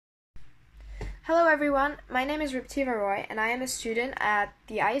Hello everyone, my name is Riptiva Roy and I am a student at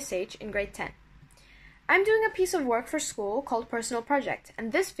the ISH in grade 10. I'm doing a piece of work for school called Personal Project,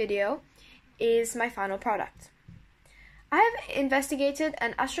 and this video is my final product. I have investigated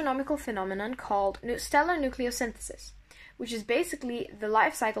an astronomical phenomenon called stellar nucleosynthesis, which is basically the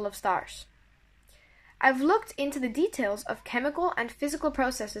life cycle of stars. I've looked into the details of chemical and physical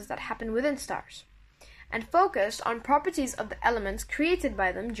processes that happen within stars, and focused on properties of the elements created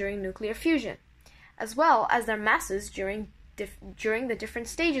by them during nuclear fusion, as well as their masses during the different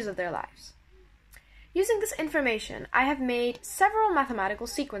stages of their lives. Using this information, I have made several mathematical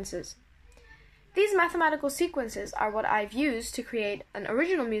sequences. These mathematical sequences are what I've used to create an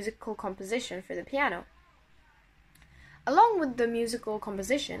original musical composition for the piano. Along with the musical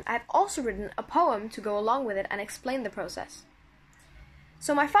composition, I've also written a poem to go along with it and explain the process.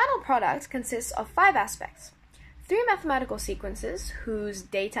 So my final product consists of 5 aspects: 3 mathematical sequences whose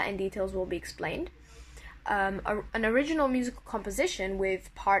data and details will be explained, an original musical composition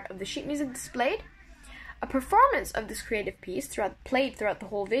with part of the sheet music displayed, a performance of this creative piece played throughout the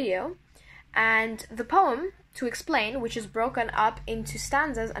whole video, and the poem to explain, which is broken up into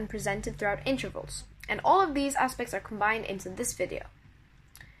stanzas and presented throughout intervals. And all of these aspects are combined into this video.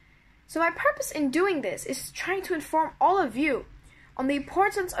 So my purpose in doing this is trying to inform all of you on the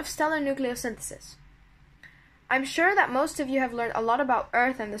importance of stellar nucleosynthesis. I'm sure that most of you have learned a lot about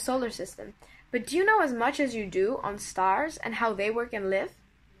Earth and the solar system, but do you know as much as you do on stars and how they work and live?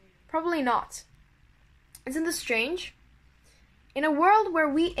 Probably not. Isn't this strange? In a world where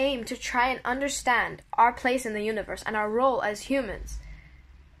we aim to try and understand our place in the universe and our role as humans,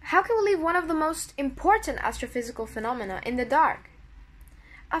 how can we leave one of the most important astrophysical phenomena in the dark?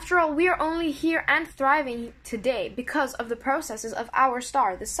 After all, we are only here and thriving today because of the processes of our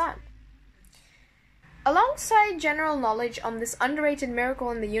star, the Sun. Alongside general knowledge on this underrated miracle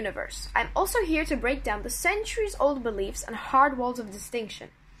in the universe, I'm also here to break down the centuries-old beliefs and hard walls of distinction,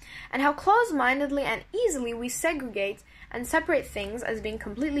 and how close-mindedly and easily we segregate and separate things as being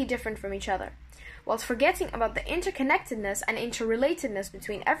completely different from each other, whilst forgetting about the interconnectedness and interrelatedness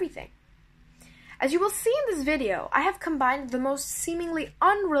between everything. As you will see in this video, I have combined the most seemingly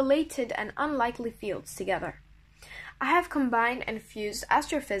unrelated and unlikely fields together. I have combined and fused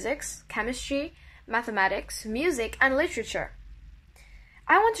astrophysics, chemistry, mathematics, music, and literature.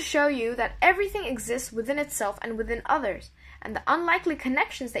 I want to show you that everything exists within itself and within others, and the unlikely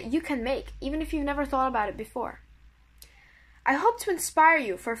connections that you can make, even if you've never thought about it before. I hope to inspire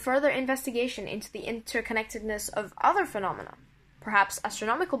you for further investigation into the interconnectedness of other phenomena, perhaps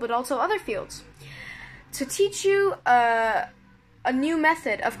astronomical, but also other fields, to teach you a new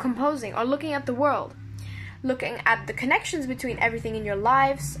method of composing or looking at the world, looking at the connections between everything in your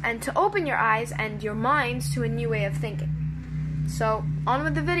lives, and to open your eyes and your minds to a new way of thinking. So, on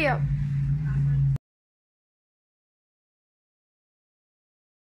with the video.